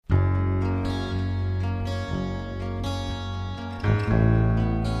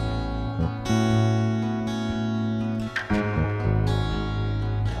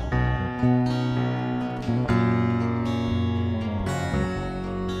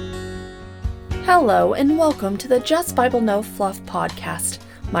Hello and welcome to the Just Bible No Fluff podcast.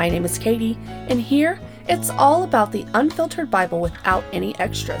 My name is Katie, and here it's all about the unfiltered Bible without any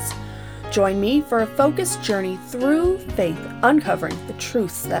extras. Join me for a focused journey through faith, uncovering the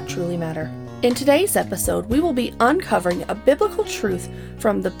truths that truly matter. In today's episode, we will be uncovering a biblical truth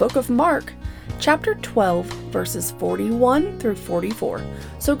from the book of Mark, chapter 12, verses 41 through 44.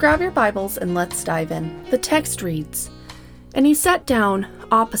 So grab your Bibles and let's dive in. The text reads, "And he sat down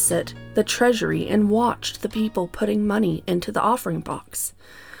opposite the treasury and watched the people putting money into the offering box.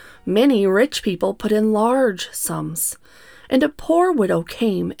 Many rich people put in large sums, and a poor widow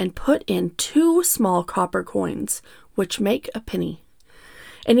came and put in 2 small copper coins, which make a penny.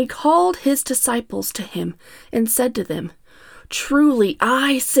 And he called his disciples to him and said to them, 'Truly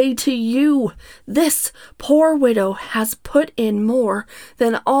I say to you, this poor widow has put in more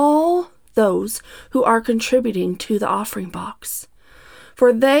than all those who are contributing to the offering box.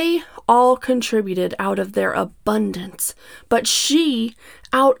 For they all contributed out of their abundance, but she,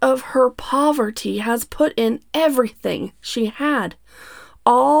 out of her poverty, has put in everything she had,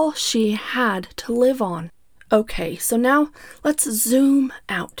 all she had to live on.'" Okay, so now let's zoom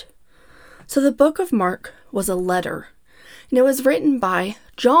out. So the book of Mark was a letter, and it was written by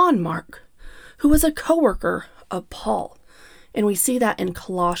John Mark, who was a co-worker of Paul. And we see that in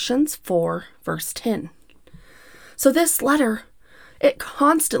Colossians 4, verse 10. So this letter,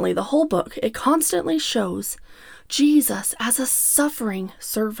 the whole book, it constantly shows Jesus as a suffering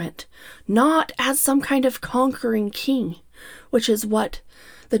servant, not as some kind of conquering king, which is what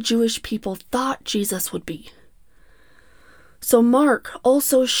the Jewish people thought Jesus would be. So Mark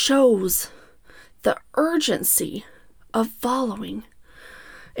also shows the urgency of following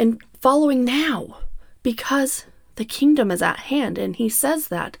now, because the kingdom is at hand, and he says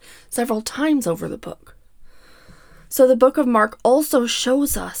that several times over the book. So the book of Mark also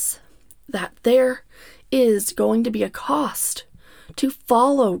shows us that there is going to be a cost to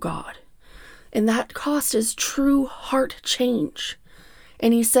follow God, and that cost is true heart change.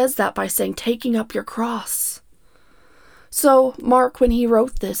 And he says that by saying, taking up your cross. So Mark, when he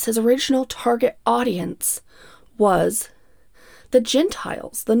wrote this, his original target audience was the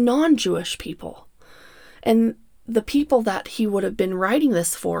Gentiles, the non-Jewish people. And the people that he would have been writing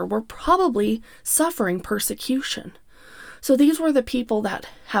this for were probably suffering persecution. So these were the people that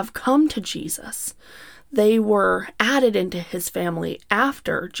have come to Jesus. They were added into his family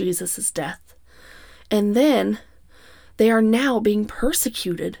after Jesus' death. And then they are now being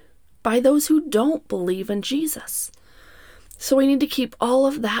persecuted by those who don't believe in Jesus. So we need to keep all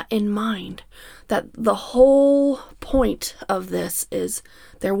of that in mind, that the whole point of this is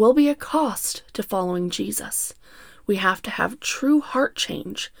there will be a cost to following Jesus. We have to have true heart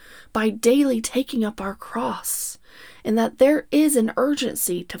change by daily taking up our cross, and that there is an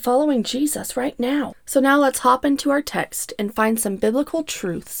urgency to following Jesus right now. So now let's hop into our text and find some biblical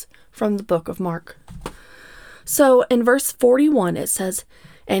truths from the book of Mark. So in verse 41 it says,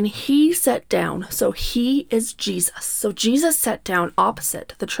 "And he sat down," so he is Jesus. So Jesus sat down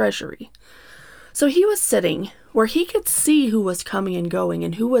opposite the treasury. So he was sitting where he could see who was coming and going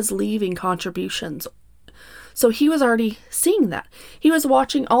and who was leaving contributions. So he was already seeing that. He was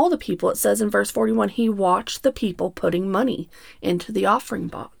watching all the people. It says in verse 41, he watched the people putting money into the offering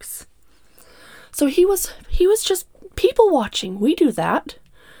box. So he was just people watching. We do that.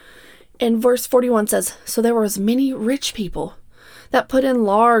 And verse 41 says, "So there was many rich people that put in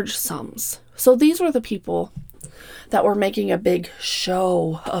large sums." So these were the people that were making a big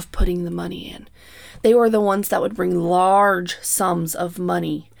show of putting the money in. They were the ones that would bring large sums of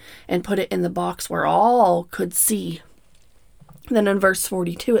money and put it in the box where all could see. Then in verse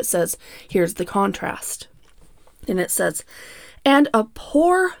 42 it says, here's the contrast. And it says, "And a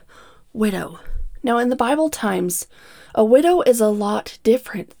poor widow." Now in the Bible times, a widow is a lot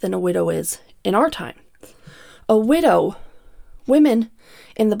different than a widow is in our time. A widow, women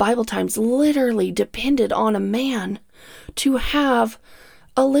in the Bible times literally depended on a man to have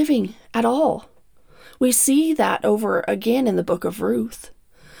a living at all. We see that over again in the book of Ruth.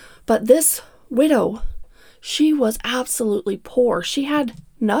 But this widow, she was absolutely poor. She had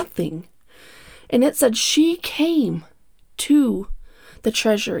nothing. And it said she came to the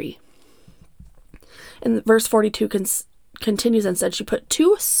treasury. And verse 42 continues and said she put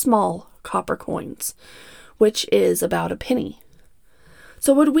 2 small copper coins, which is about a penny.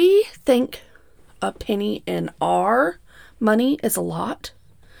 So would we think a penny in our money is a lot?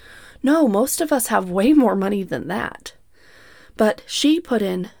 No, most of us have way more money than that. But she put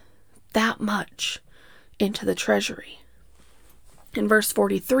in that much into the treasury. In verse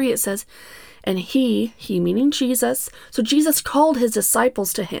 43 it says, and he meaning Jesus, so Jesus called his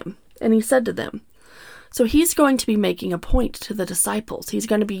disciples to him, and he said to them, so he's going to be making a point to the disciples. He's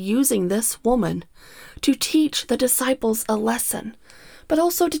going to be using this woman to teach the disciples a lesson, but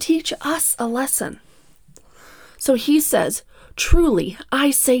also to teach us a lesson. So he says, truly,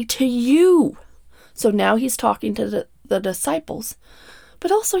 I say to you. So now he's talking to the disciples,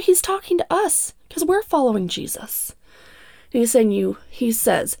 but also he's talking to us because we're following Jesus. And he's saying he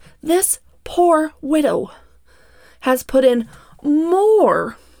says, this poor widow has put in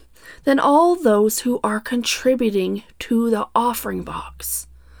more than all those who are contributing to the offering box.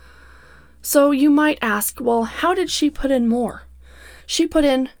 So you might ask, well, how did she put in more? She put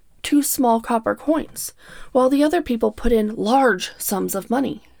in 2 small copper coins, while the other people put in large sums of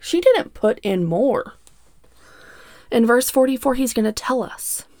money. She didn't put in more. In verse 44, he's going to tell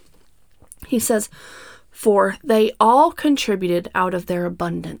us. He says, for they all contributed out of their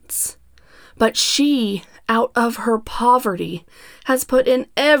abundance, but she, out of her poverty, has put in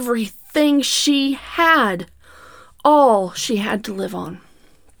everything she had, all she had to live on.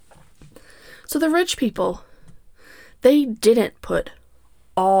 So the rich people, they didn't put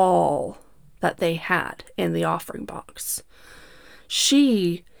all that they had in the offering box.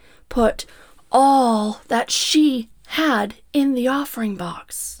 She put all that she had in the offering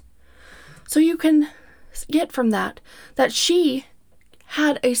box. So you can get from that she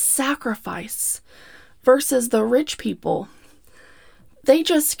had a sacrifice versus the rich people. They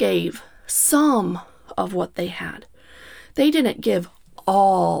just gave some of what they had. They didn't give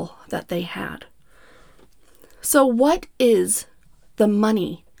all that they had. So what is the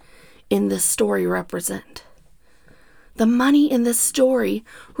money in this story represent? The money in this story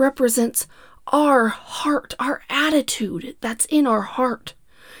represents our heart, our attitude that's in our heart,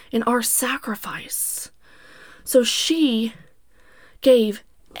 in our sacrifice. So she gave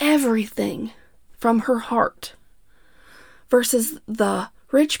everything from her heart versus the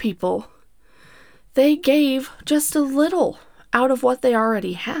rich people. They gave just a little out of what they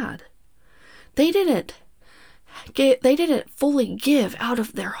already had. They didn't fully give out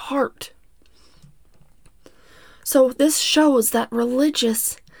of their heart. So this shows that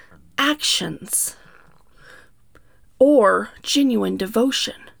religious actions or genuine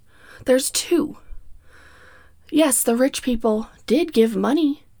devotion, there's 2. Yes, the rich people did give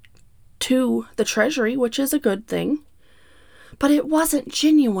money to the treasury, which is a good thing, but it wasn't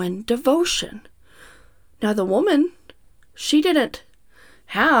genuine devotion. Now the woman, she didn't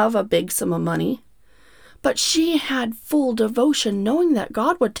have a big sum of money, but she had full devotion knowing that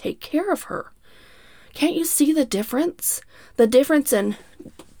God would take care of her. Can't you see the difference? The difference in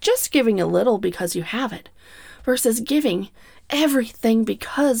just giving a little because you have it versus giving everything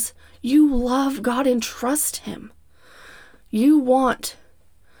because you love God and trust Him. You want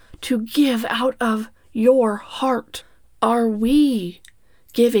to give out of your heart. Are we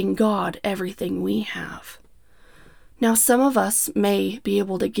giving God everything we have? Now, some of us may be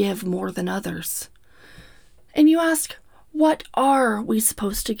able to give more than others. And you ask, what are we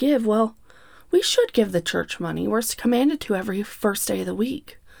supposed to give? Well, we should give the church money. We're commanded to every first day of the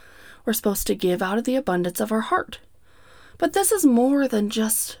week. We're supposed to give out of the abundance of our heart. But this is more than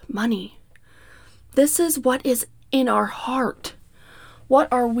just money. This is what is in our heart. What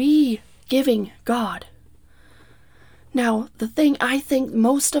are we giving God? Now, the thing I think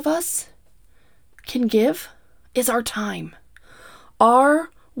most of us can give is our time. Are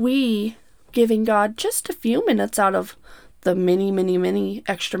we giving God just a few minutes out of the many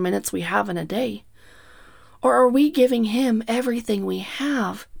extra minutes we have in a day? Or are we giving Him everything we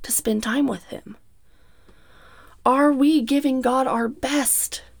have to spend time with Him? Are we giving God our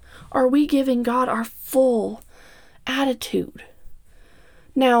best? Are we giving God our full attitude?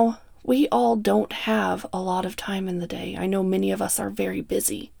 Now, we all don't have a lot of time in the day. I know many of us are very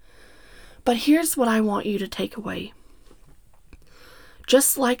busy. But here's what I want you to take away.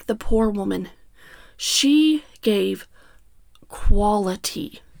 Just like the poor woman, she gave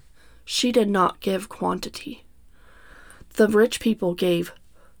quality. She did not give quantity. The rich people gave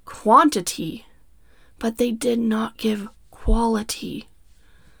quantity, but they did not give quality.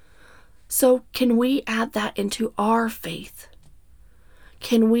 So can we add that into our faith?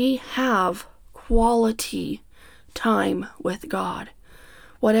 Can we have quality time with God?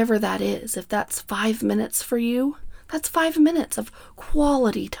 Whatever that is. If that's 5 minutes for you, that's 5 minutes of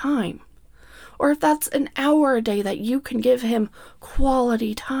quality time. Or if that's an hour a day that you can give Him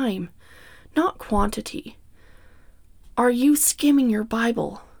quality time, not quantity. Are you skimming your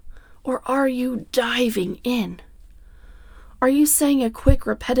Bible? Or are you diving in? Are you saying a quick,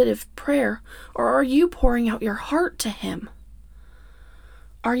 repetitive prayer, or are you pouring out your heart to Him?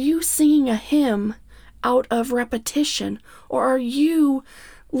 Are you singing a hymn out of repetition, or are you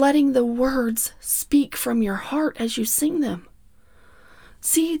letting the words speak from your heart as you sing them?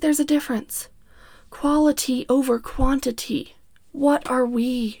 See, there's a difference. Quality over quantity. What are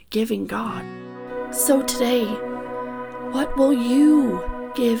we giving God? So today, what will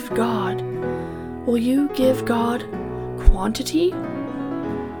you give God? Will you give God quantity,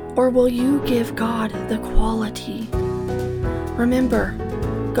 or will you give God the quality? Remember,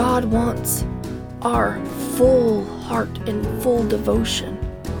 God wants our full heart and full devotion.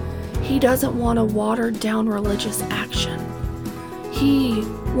 He doesn't want a watered down religious action. He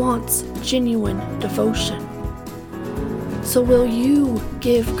wants genuine devotion. So will you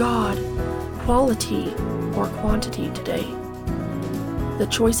give God quality or quantity today? The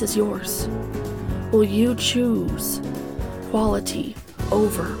choice is yours. Will you choose quality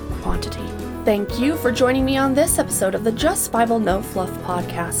over quantity? Thank you for joining me on this episode of the Just Bible No Fluff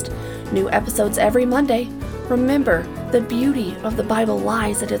podcast. New episodes every Monday. Remember, the beauty of the Bible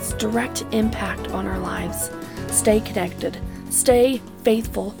lies in its direct impact on our lives. Stay connected, stay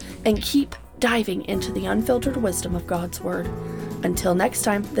faithful, and keep diving into the unfiltered wisdom of God's Word. Until next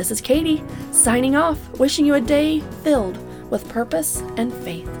time, this is Katie, signing off, wishing you a day filled with purpose and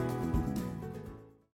faith.